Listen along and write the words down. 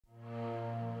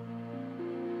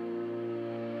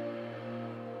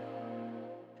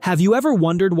Have you ever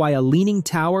wondered why a leaning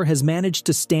tower has managed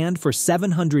to stand for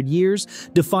 700 years,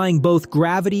 defying both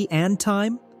gravity and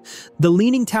time? The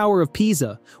Leaning Tower of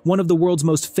Pisa, one of the world's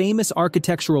most famous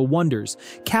architectural wonders,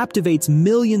 captivates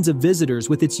millions of visitors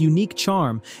with its unique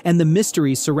charm and the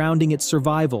mysteries surrounding its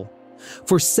survival.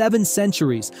 For 7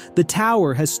 centuries, the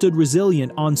tower has stood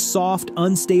resilient on soft,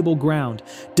 unstable ground,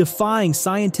 defying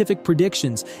scientific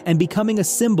predictions and becoming a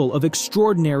symbol of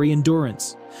extraordinary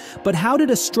endurance. But how did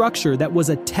a structure that was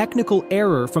a technical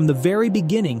error from the very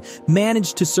beginning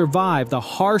manage to survive the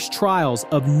harsh trials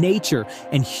of nature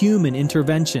and human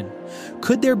intervention?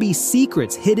 Could there be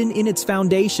secrets hidden in its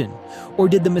foundation, or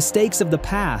did the mistakes of the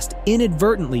past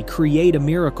inadvertently create a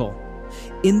miracle?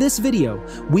 In this video,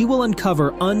 we will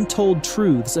uncover untold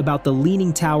truths about the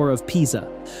Leaning Tower of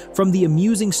Pisa. From the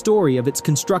amusing story of its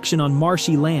construction on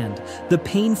marshy land, the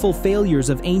painful failures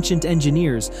of ancient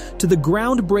engineers, to the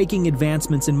groundbreaking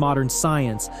advancements in modern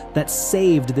science that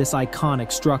saved this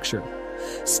iconic structure.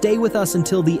 Stay with us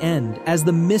until the end, as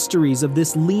the mysteries of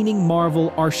this leaning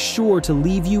marvel are sure to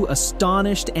leave you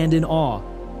astonished and in awe.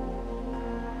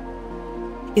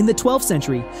 In the 12th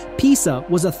century, Pisa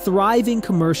was a thriving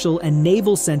commercial and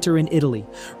naval center in Italy,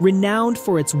 renowned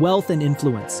for its wealth and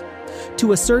influence.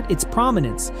 To assert its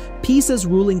prominence, Pisa's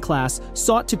ruling class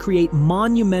sought to create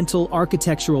monumental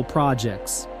architectural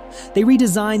projects. They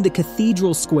redesigned the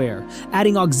cathedral square,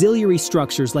 adding auxiliary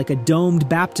structures like a domed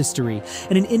baptistery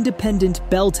and an independent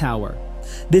bell tower.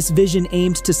 This vision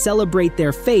aimed to celebrate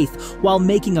their faith while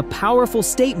making a powerful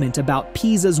statement about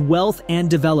Pisa's wealth and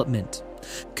development.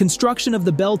 Construction of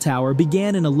the bell tower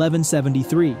began in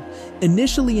 1173.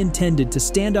 Initially intended to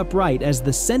stand upright as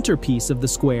the centerpiece of the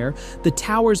square, the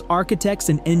tower's architects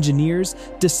and engineers,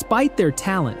 despite their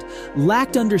talent,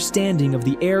 lacked understanding of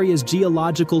the area's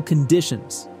geological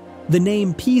conditions. The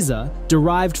name Pisa,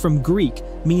 derived from Greek,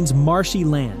 means marshy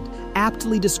land,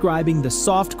 aptly describing the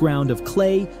soft ground of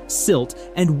clay, silt,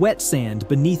 and wet sand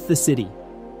beneath the city.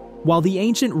 While the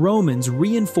ancient Romans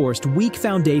reinforced weak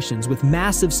foundations with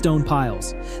massive stone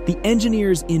piles, the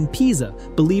engineers in Pisa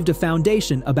believed a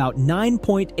foundation about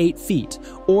 9.8 feet,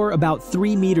 or about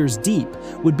 3 meters deep,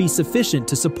 would be sufficient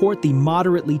to support the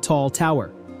moderately tall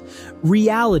tower.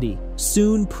 Reality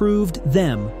soon proved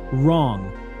them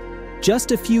wrong.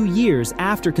 Just a few years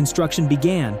after construction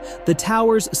began, the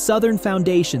tower's southern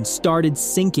foundation started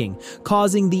sinking,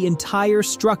 causing the entire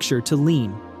structure to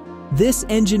lean. This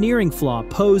engineering flaw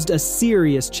posed a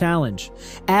serious challenge.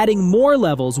 Adding more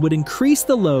levels would increase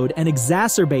the load and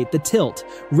exacerbate the tilt,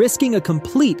 risking a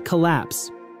complete collapse.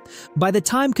 By the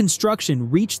time construction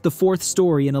reached the 4th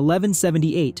story in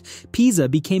 1178, Pisa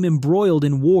became embroiled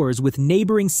in wars with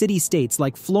neighboring city-states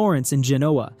like Florence and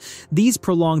Genoa. These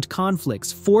prolonged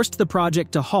conflicts forced the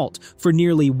project to halt for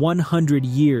nearly 100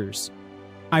 years.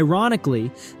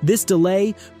 Ironically, this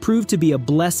delay proved to be a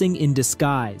blessing in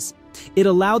disguise. It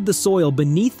allowed the soil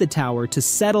beneath the tower to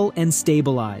settle and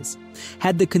stabilize.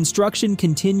 Had the construction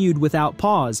continued without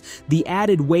pause, the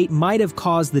added weight might have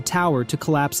caused the tower to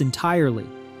collapse entirely.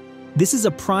 This is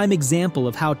a prime example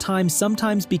of how time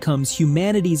sometimes becomes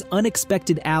humanity's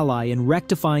unexpected ally in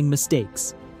rectifying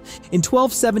mistakes. In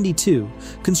 1272,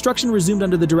 construction resumed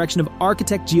under the direction of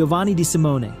architect Giovanni di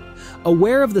Simone.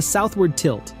 Aware of the southward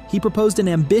tilt, he proposed an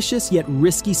ambitious yet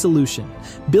risky solution,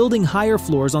 building higher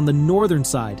floors on the northern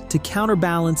side to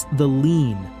counterbalance the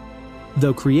lean.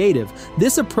 Though creative,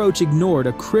 this approach ignored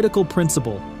a critical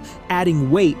principle.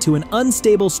 Adding weight to an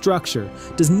unstable structure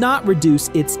does not reduce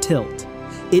its tilt.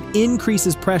 It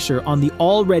increases pressure on the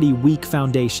already weak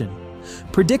foundation.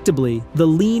 Predictably, the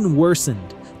lean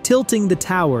worsened, tilting the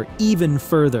tower even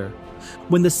further.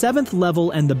 When the 7th level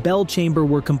and the bell chamber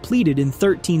were completed in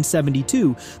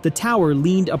 1372, the tower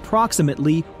leaned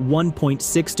approximately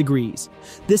 1.6 degrees.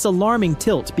 This alarming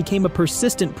tilt became a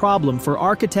persistent problem for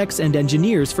architects and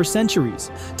engineers for centuries.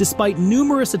 Despite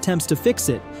numerous attempts to fix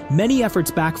it, many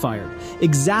efforts backfired,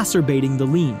 exacerbating the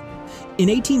lean. In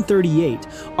 1838,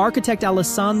 architect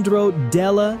Alessandro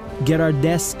della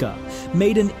Gherardesca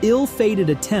made an ill-fated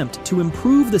attempt to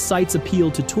improve the site's appeal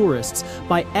to tourists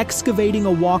by excavating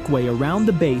a walkway around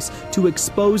the base to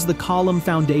expose the column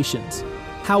foundations.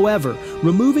 However,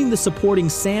 removing the supporting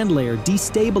sand layer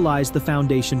destabilized the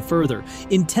foundation further,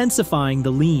 intensifying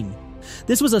the lean.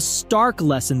 This was a stark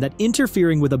lesson that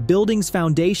interfering with a building's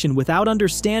foundation without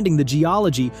understanding the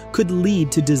geology could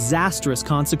lead to disastrous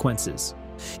consequences.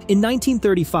 In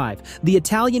 1935, the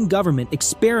Italian government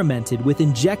experimented with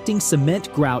injecting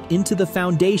cement grout into the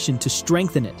foundation to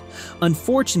strengthen it.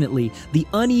 Unfortunately, the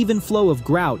uneven flow of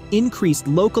grout increased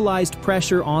localized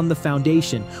pressure on the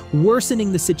foundation,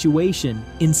 worsening the situation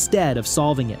instead of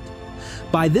solving it.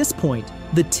 By this point,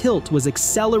 the tilt was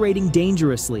accelerating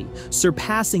dangerously,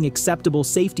 surpassing acceptable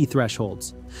safety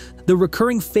thresholds. The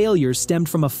recurring failures stemmed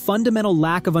from a fundamental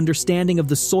lack of understanding of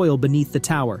the soil beneath the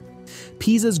tower.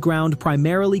 Pisa's ground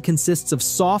primarily consists of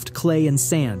soft clay and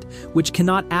sand, which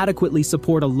cannot adequately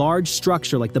support a large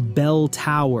structure like the bell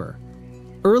tower.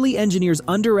 Early engineers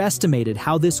underestimated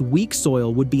how this weak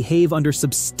soil would behave under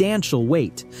substantial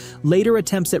weight. Later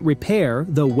attempts at repair,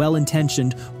 though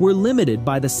well-intentioned, were limited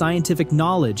by the scientific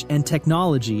knowledge and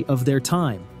technology of their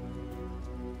time.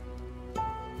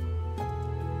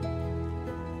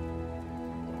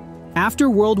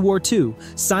 After World War II,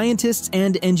 scientists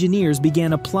and engineers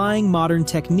began applying modern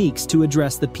techniques to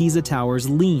address the Pisa Tower's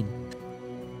lean.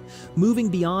 Moving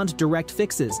beyond direct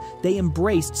fixes, they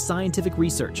embraced scientific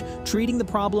research, treating the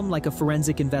problem like a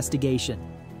forensic investigation.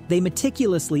 They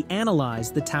meticulously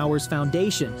analyzed the tower's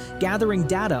foundation, gathering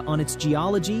data on its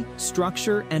geology,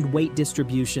 structure, and weight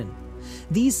distribution.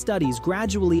 These studies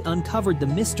gradually uncovered the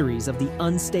mysteries of the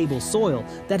unstable soil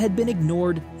that had been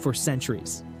ignored for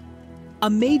centuries. A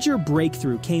major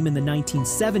breakthrough came in the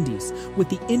 1970s with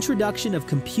the introduction of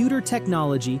computer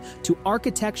technology to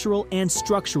architectural and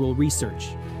structural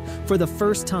research. For the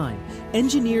first time,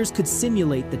 engineers could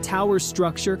simulate the tower's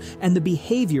structure and the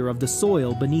behavior of the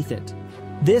soil beneath it.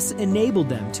 This enabled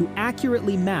them to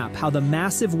accurately map how the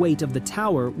massive weight of the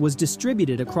tower was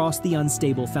distributed across the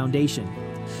unstable foundation,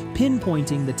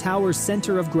 pinpointing the tower's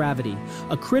center of gravity,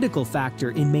 a critical factor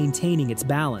in maintaining its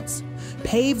balance,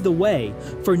 paved the way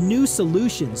for new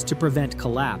solutions to prevent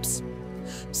collapse.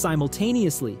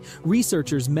 Simultaneously,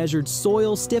 researchers measured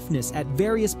soil stiffness at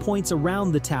various points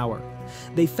around the tower.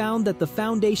 They found that the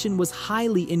foundation was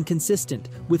highly inconsistent,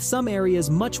 with some areas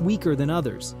much weaker than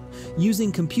others.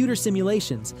 Using computer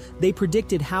simulations, they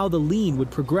predicted how the lean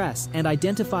would progress and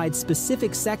identified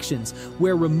specific sections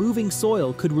where removing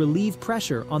soil could relieve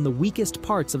pressure on the weakest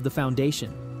parts of the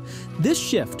foundation. This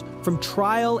shift from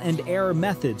trial and error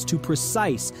methods to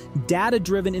precise,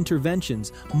 data-driven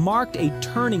interventions marked a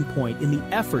turning point in the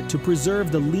effort to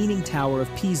preserve the Leaning Tower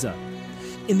of Pisa.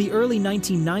 In the early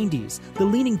 1990s, the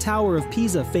Leaning Tower of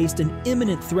Pisa faced an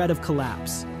imminent threat of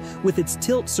collapse. With its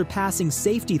tilt surpassing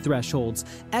safety thresholds,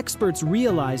 experts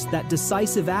realized that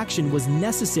decisive action was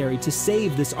necessary to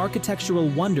save this architectural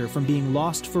wonder from being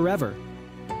lost forever.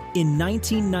 In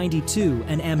 1992,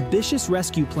 an ambitious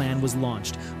rescue plan was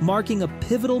launched, marking a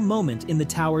pivotal moment in the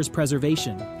tower's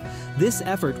preservation. This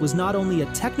effort was not only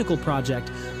a technical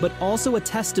project, but also a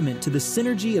testament to the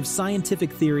synergy of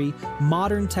scientific theory,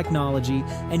 modern technology,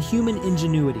 and human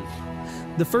ingenuity.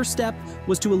 The first step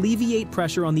was to alleviate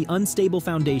pressure on the unstable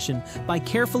foundation by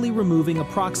carefully removing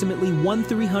approximately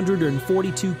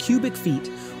 1,342 cubic feet,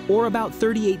 or about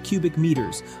 38 cubic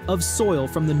meters, of soil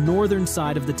from the northern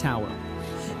side of the tower.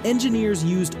 Engineers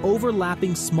used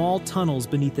overlapping small tunnels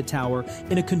beneath the tower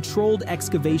in a controlled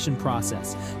excavation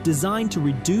process, designed to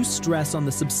reduce stress on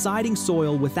the subsiding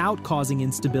soil without causing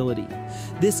instability.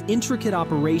 This intricate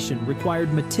operation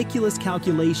required meticulous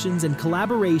calculations and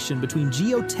collaboration between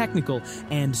geotechnical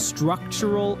and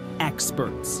structural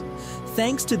experts.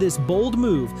 Thanks to this bold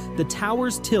move, the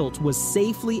tower's tilt was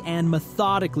safely and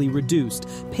methodically reduced,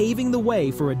 paving the way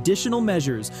for additional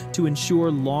measures to ensure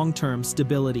long-term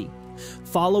stability.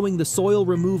 Following the soil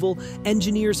removal,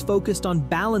 engineers focused on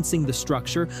balancing the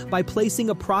structure by placing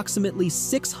approximately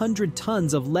 600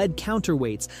 tons of lead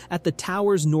counterweights at the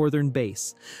tower's northern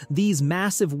base. These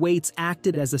massive weights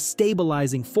acted as a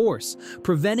stabilizing force,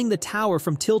 preventing the tower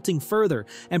from tilting further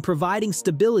and providing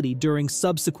stability during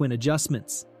subsequent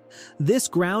adjustments. This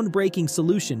groundbreaking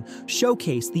solution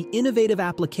showcased the innovative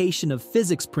application of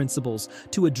physics principles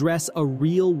to address a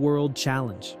real-world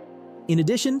challenge. In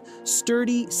addition,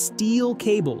 sturdy steel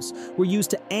cables were used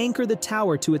to anchor the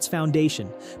tower to its foundation,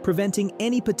 preventing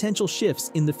any potential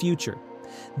shifts in the future.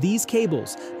 These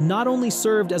cables not only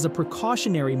served as a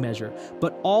precautionary measure,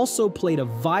 but also played a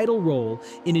vital role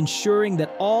in ensuring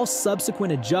that all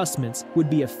subsequent adjustments would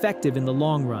be effective in the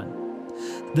long run.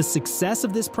 The success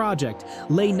of this project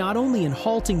lay not only in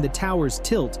halting the tower's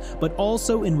tilt, but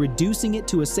also in reducing it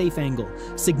to a safe angle,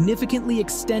 significantly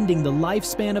extending the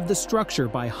lifespan of the structure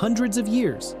by hundreds of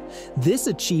years. This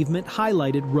achievement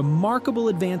highlighted remarkable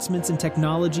advancements in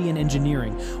technology and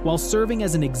engineering, while serving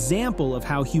as an example of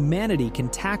how humanity can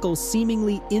tackle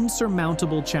seemingly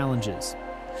insurmountable challenges.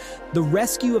 The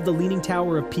rescue of the Leaning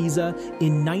Tower of Pisa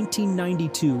in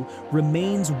 1992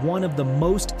 remains one of the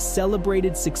most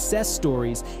celebrated success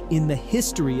stories in the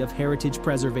history of heritage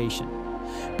preservation.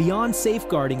 Beyond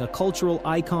safeguarding a cultural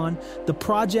icon, the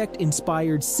project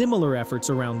inspired similar efforts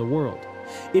around the world.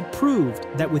 It proved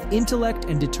that with intellect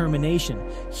and determination,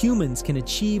 humans can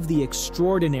achieve the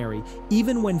extraordinary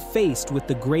even when faced with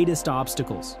the greatest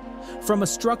obstacles. From a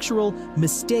structural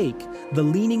mistake, the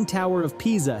Leaning Tower of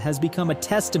Pisa has become a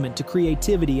testament to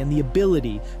creativity and the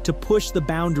ability to push the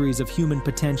boundaries of human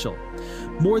potential.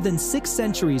 More than 6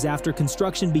 centuries after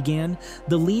construction began,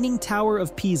 the Leaning Tower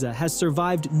of Pisa has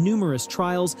survived numerous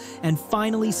trials and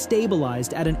finally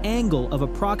stabilized at an angle of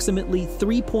approximately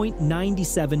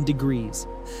 3.97 degrees.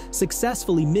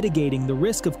 Successfully mitigating the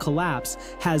risk of collapse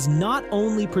has not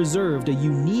only preserved a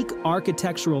unique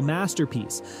architectural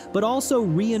masterpiece, but also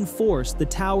reinforced the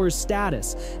tower's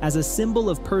status as a symbol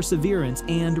of perseverance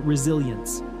and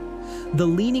resilience. The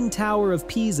Leaning Tower of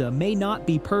Pisa may not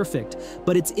be perfect,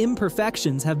 but its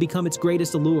imperfections have become its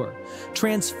greatest allure,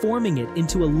 transforming it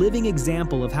into a living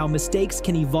example of how mistakes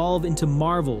can evolve into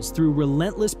marvels through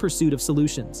relentless pursuit of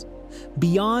solutions.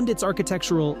 Beyond its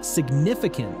architectural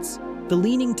significance, the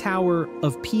Leaning Tower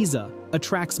of Pisa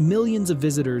attracts millions of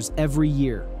visitors every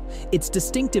year. Its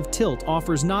distinctive tilt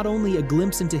offers not only a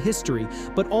glimpse into history,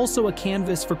 but also a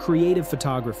canvas for creative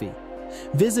photography.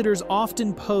 Visitors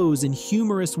often pose in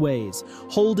humorous ways,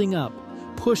 holding up,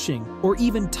 pushing, or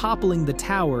even toppling the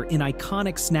tower in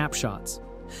iconic snapshots.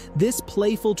 This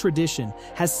playful tradition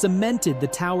has cemented the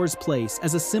tower's place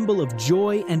as a symbol of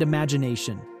joy and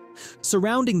imagination.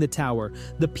 Surrounding the tower,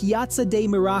 the Piazza dei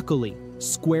Miracoli,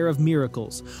 Square of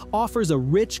Miracles, offers a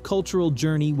rich cultural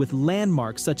journey with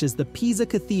landmarks such as the Pisa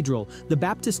Cathedral, the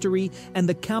Baptistery, and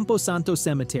the Camposanto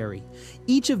Cemetery.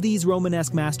 Each of these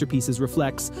Romanesque masterpieces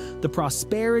reflects the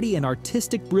prosperity and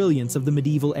artistic brilliance of the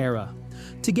medieval era.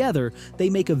 Together, they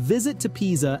make a visit to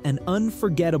Pisa an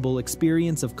unforgettable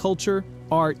experience of culture,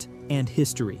 art, and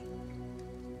history.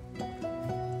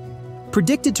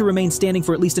 Predicted to remain standing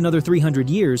for at least another 300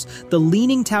 years, the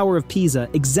Leaning Tower of Pisa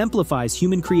exemplifies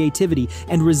human creativity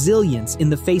and resilience in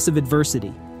the face of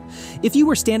adversity. If you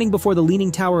were standing before the Leaning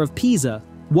Tower of Pisa,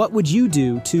 what would you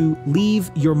do to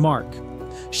leave your mark?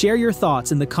 Share your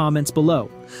thoughts in the comments below.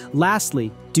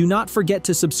 Lastly, do not forget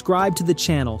to subscribe to the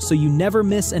channel so you never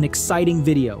miss an exciting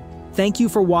video. Thank you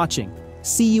for watching.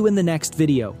 See you in the next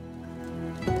video.